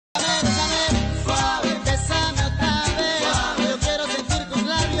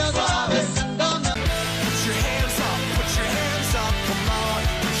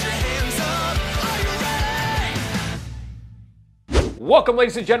Welcome,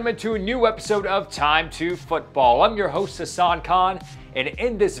 ladies and gentlemen, to a new episode of Time to Football. I'm your host, Hassan Khan, and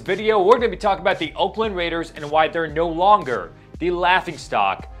in this video, we're going to be talking about the Oakland Raiders and why they're no longer the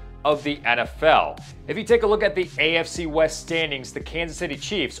laughingstock of the NFL. If you take a look at the AFC West standings, the Kansas City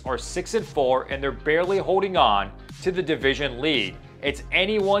Chiefs are 6-4, and they're barely holding on to the division lead. It's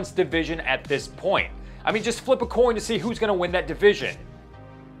anyone's division at this point. I mean, just flip a coin to see who's going to win that division.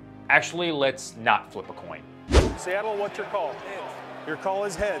 Actually, let's not flip a coin. Seattle, what's your call? Your call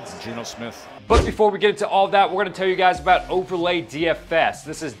is heads. Geno Smith. But before we get into all of that, we're going to tell you guys about Overlay DFS.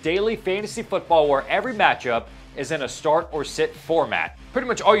 This is daily fantasy football where every matchup is in a start or sit format. Pretty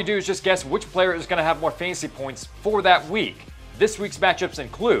much all you do is just guess which player is going to have more fantasy points for that week. This week's matchups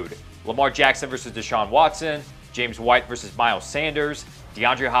include Lamar Jackson versus Deshaun Watson, James White versus Miles Sanders,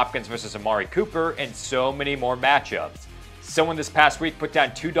 DeAndre Hopkins versus Amari Cooper, and so many more matchups. Someone this past week put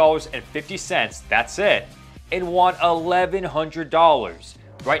down $2.50, that's it, and won $1,100.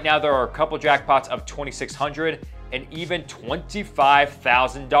 Right now there are a couple jackpots of $2,600 and even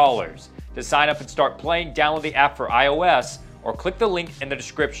 $25,000. To sign up and start playing, download the app for iOS or click the link in the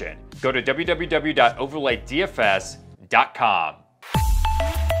description. Go to www.overlaydfs.com.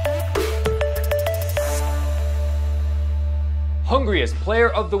 Hungriest Player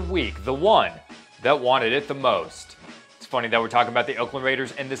of the Week, the one that wanted it the most. It's funny that we're talking about the Oakland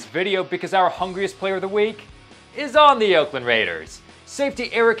Raiders in this video because our Hungriest Player of the Week is on the Oakland Raiders. Safety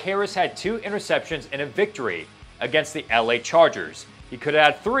Eric Harris had 2 interceptions in a victory against the LA Chargers. He could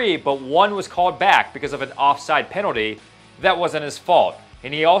have had 3, but 1 was called back because of an offside penalty. That wasn't his fault.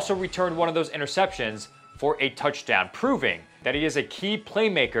 And he also returned one of those interceptions for a touchdown, proving that he is a key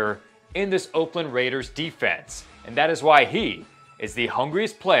playmaker in this Oakland Raiders defense. And that is why he is the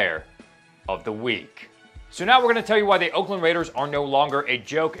Hungriest Player of the Week. So now we're going to tell you why the Oakland Raiders are no longer a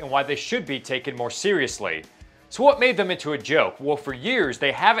joke and why they should be taken more seriously. So what made them into a joke? Well, for years,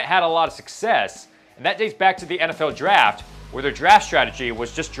 they haven't had a lot of success, and that dates back to the NFL draft, where their draft strategy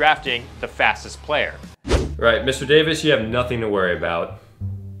was just drafting the fastest player. Right, Mr. Davis, you have nothing to worry about.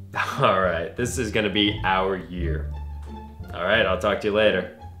 All right, this is gonna be our year. All right, I'll talk to you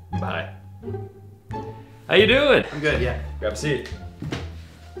later. Bye. How you doing? I'm good, yeah. Grab a seat.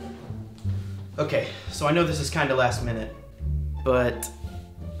 Okay, so I know this is kind of last minute, but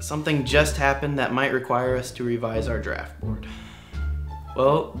something just happened that might require us to revise our draft board.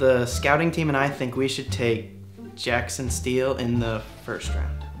 Well, the scouting team and I think we should take Jackson Steele in the first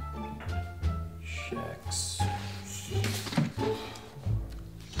round.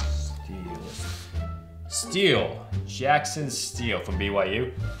 Jackson Steele from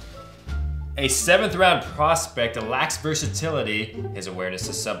BYU. A 7th round prospect, lacks versatility, his awareness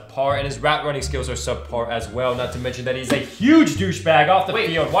is subpar, and his route running skills are subpar as well, not to mention that he's a huge douchebag off the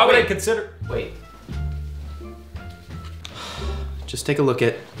field. Why would I consider... Wait. Just take a look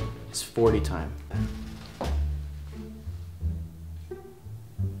at his 40 time.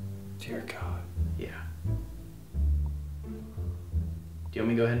 Dear God. Yeah. Do you want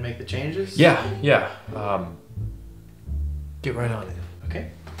me to go ahead and make the changes? Yeah. Get right on it.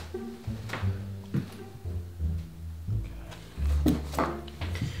 Okay.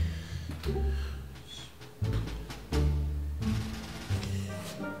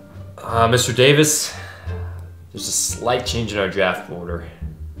 Mr. Davis, there's a slight change in our draft order.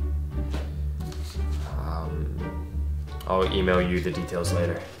 I'll email you the details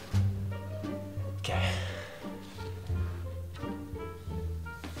later. Okay.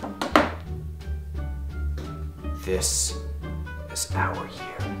 This is our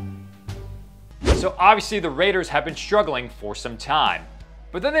year. So obviously the Raiders have been struggling for some time.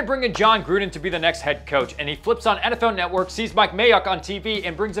 But then they bring in John Gruden to be the next head coach, and he flips on NFL Network, sees Mike Mayock on TV,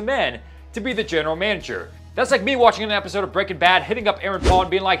 and brings him in to be the general manager. That's like me watching an episode of Breaking Bad, hitting up Aaron Paul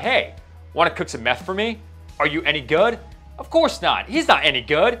and being like, hey, want to cook some meth for me? Are you any good? Of course not. He's not any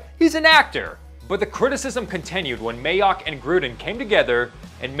good. He's an actor. But the criticism continued when Mayock and Gruden came together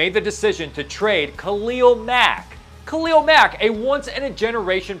and made the decision to trade Khalil Mack. Khalil Mack, a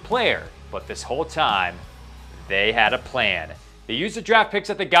once-in-a-generation player. But this whole time, they had a plan. They used the draft picks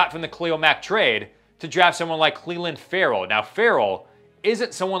that they got from the Khalil Mack trade to draft someone like Clelin Ferrell. Now, Ferrell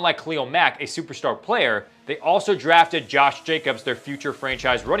isn't someone like Khalil Mack, a superstar player. They also drafted Josh Jacobs, their future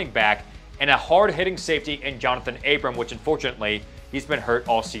franchise running back, and a hard-hitting safety in Jonathan Abram, which unfortunately, he's been hurt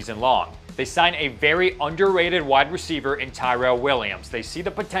all season long. They signed a very underrated wide receiver in Tyrell Williams. They see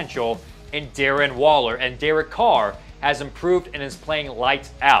the potential in Darren Waller, and Derek Carr has improved and is playing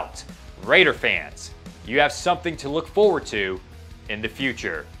lights out. Raider fans, you have something to look forward to in the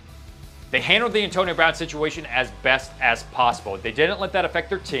future. They handled the Antonio Brown situation as best as possible. They didn't let that affect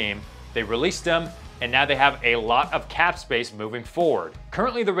their team. They released him, and now they have a lot of cap space moving forward.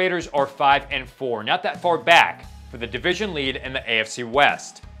 Currently, the Raiders are 5-4, not that far back for the division lead in the AFC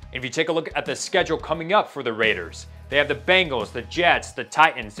West. If you take a look at the schedule coming up for the Raiders, they have the Bengals, the Jets, the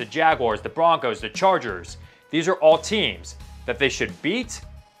Titans, the Jaguars, the Broncos, the Chargers. These are all teams that they should beat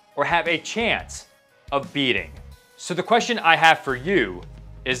or have a chance of beating. So the question I have for you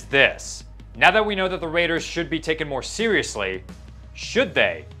is this. Now that we know that the Raiders should be taken more seriously, should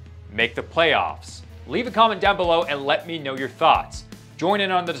they make the playoffs? Leave a comment down below and let me know your thoughts. Join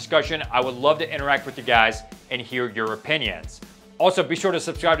in on the discussion. I would love to interact with you guys and hear your opinions. Also, be sure to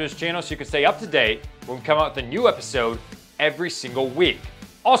subscribe to this channel so you can stay up to date when we come out with a new episode every single week.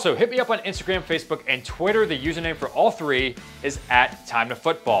 Also, hit me up on Instagram, Facebook, and Twitter. The username for all three is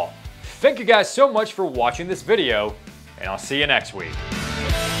 @Time2Football. Thank you guys so much for watching this video, and I'll see you next week.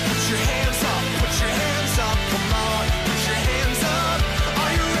 Put your hands